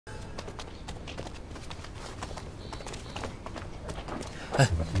哎，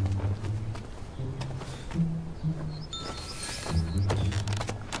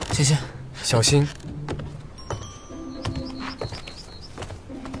欣欣，小心！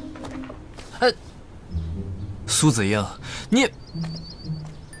哎，苏子英，你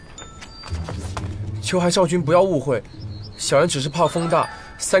求韩少君不要误会，小人只是怕风大，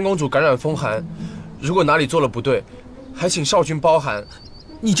三公主感染风寒。如果哪里做了不对，还请少君包涵。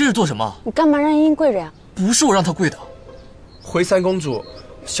你这是做什么？你干嘛让茵茵跪着呀？不是我让她跪的。回三公主，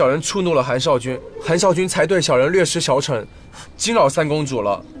小人触怒了韩少君，韩少君才对小人略施小惩，惊扰三公主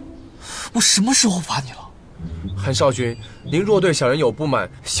了。我什么时候罚你了？韩少君，您若对小人有不满，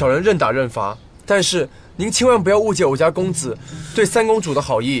小人任打任罚。但是您千万不要误解我家公子对三公主的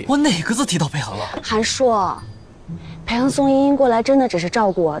好意。我哪个字提到裴恒了？韩硕，裴恒送茵茵过来真的只是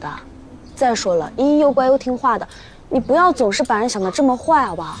照顾我的。再说了，茵茵又乖又听话的，你不要总是把人想得这么坏，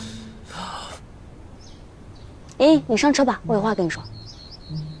好不好？茵茵，你上车吧，我有话跟你说。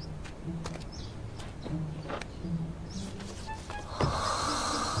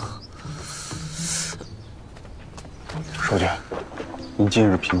少君，您近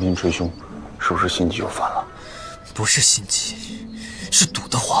日频频捶胸，是不是心悸又犯了？不是心悸，是堵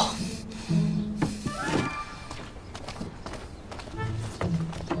得慌。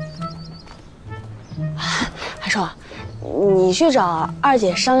韩硕，你去找二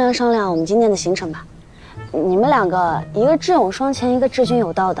姐商量商量我们今天的行程吧。你们两个，一个智勇双全，一个治军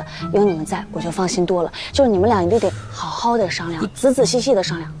有道的，有你们在，我就放心多了。就是你们俩一定得好好的商量，仔仔细细的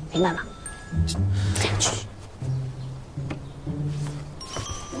商量，明白吗？去。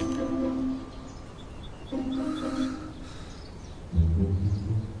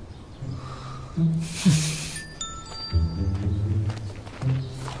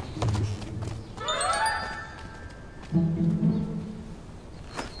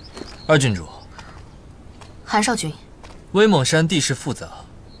二郡主，韩少君，威猛山地势复杂，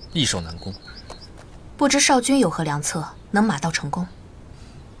易守难攻。不知少君有何良策，能马到成功？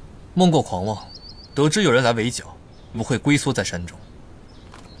梦过狂妄，得知有人来围剿，不会龟缩在山中。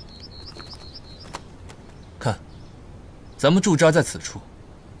看，咱们驻扎在此处，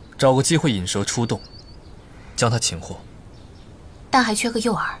找个机会引蛇出洞，将他擒获。但还缺个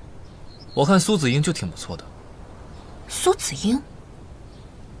诱饵。我看苏子英就挺不错的。苏子英？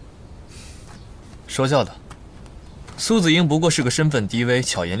说教的，苏子英不过是个身份低微、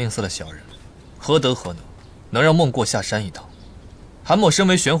巧言令色的小人，何德何能，能让孟过下山一趟？韩某身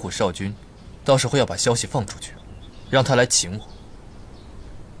为玄虎少君，到时候要把消息放出去，让他来擒我。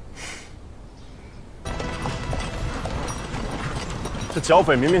这剿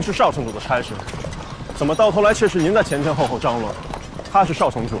匪明明是少城主的差事，怎么到头来却是您在前前后后张罗？他是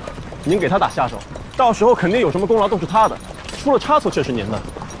少城主，您给他打下手，到时候肯定有什么功劳都是他的，出了差错却是您的，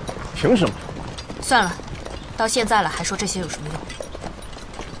凭什么？算了，到现在了还说这些有什么用？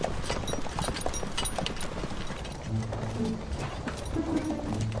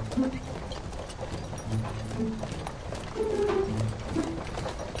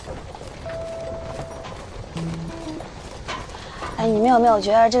哎，你们有没有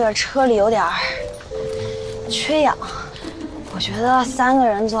觉得这个车里有点缺氧？我觉得3个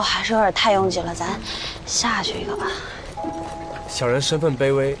人坐还是有点太拥挤了，咱下去一个吧。小人身份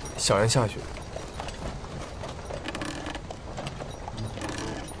卑微，小人下去。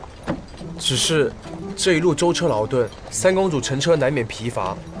只是这一路舟车劳顿，三公主乘车难免疲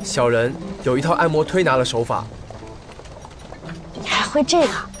乏。小人有一套按摩推拿的手法。你还会这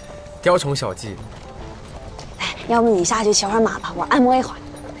个？雕虫小技。哎，要不你下去骑会儿马吧，我按摩一会儿。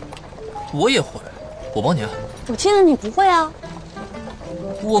我也会，我帮你按。我记得你不会啊。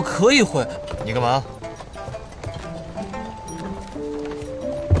我可以会，你干嘛？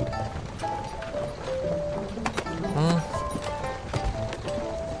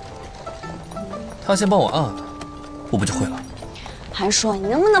他先帮我按按，我不就会了？韩硕，你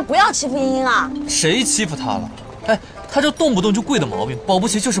能不能不要欺负茵茵啊？谁欺负他了？哎，他这动不动就跪的毛病，保不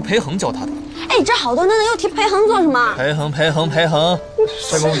齐就是裴恒教他的。哎，这好端端的又提裴恒做什么？裴恒。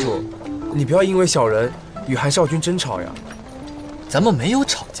三公主，你不要因为小人与韩少君争吵呀。咱们没有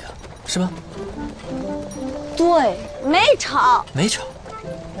吵架，是吧？对，没吵。没吵。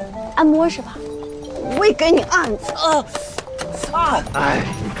按摩是吧？我也给你按。哎。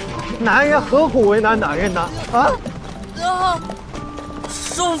男人何苦为难男人呢？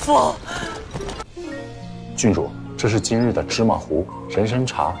师傅。郡主，这是今日的芝麻糊、人参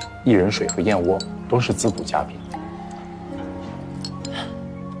茶、薏仁水和燕窝，都是滋补佳品。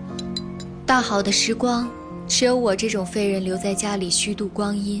大好的时光，只有我这种废人留在家里虚度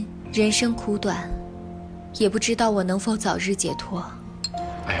光阴，人生苦短，也不知道我能否早日解脱。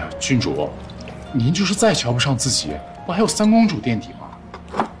哎呀，郡主，您就是再瞧不上自己，不还有三公主垫底吗？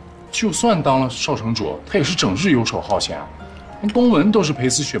就算当了少城主，他也是整日游手好闲，连公文都是裴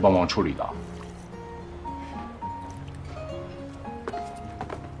思雪帮忙处理的。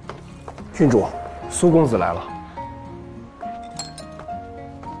郡主，苏公子来了。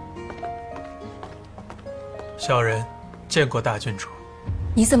小人见过大郡主。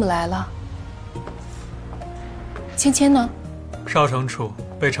你怎么来了？芊芊呢？少城主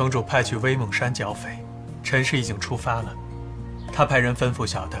被城主派去威猛山剿匪，陈氏已经出发了。他派人吩咐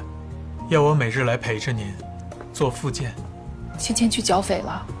小的，要我每日来陪着您，做复健。芊芊去剿匪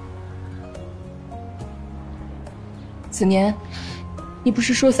了。子年，你不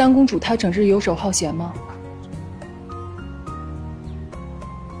是说三公主她整日游手好闲吗？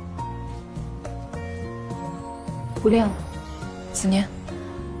不练了，子年。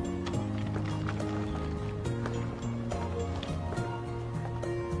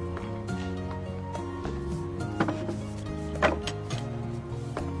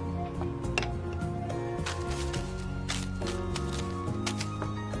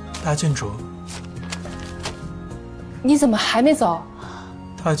大郡主，你怎么还没走？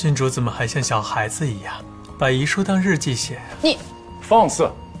大郡主怎么还像小孩子一样，把遗书当日记写？你放肆！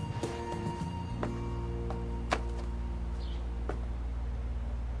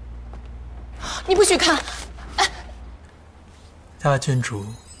你不许看！大郡主，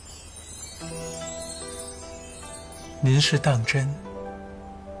您是当真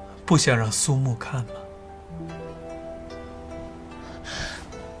不想让苏木看吗？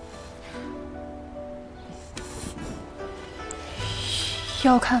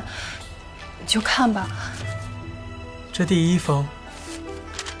要看就看吧。这第一封，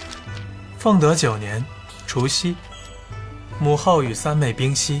凤德9年除夕，母后与三妹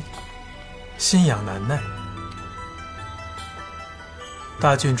冰溪，心痒难耐。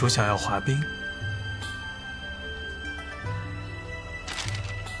大郡主想要滑冰。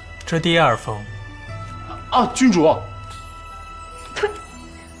这第二封，啊，郡主。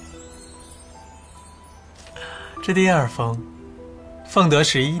这第二封。凤德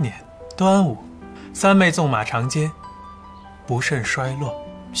11年端午，三妹纵马长街，不慎摔落，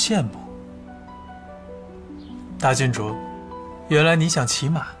羡慕。大郡主，原来你想骑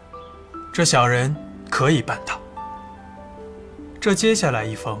马，这小人可以办到。这接下来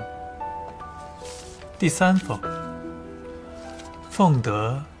一封，第3封，凤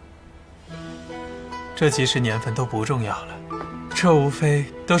德。这其实年份都不重要了，这无非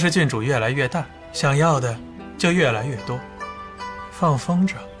都是郡主越来越大，想要的就越来越多。放风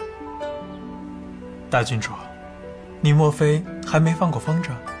筝，大郡主，你莫非还没放过风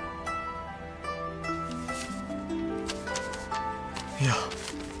筝？哟，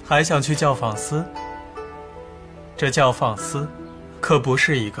还想去教坊司？这教坊司可不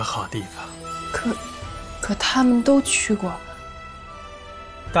是一个好地方。可他们都去过。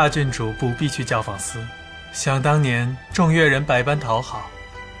大郡主不必去教坊司，想当年众越人百般讨好，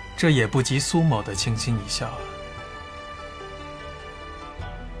这也不及苏某的倾心一笑啊。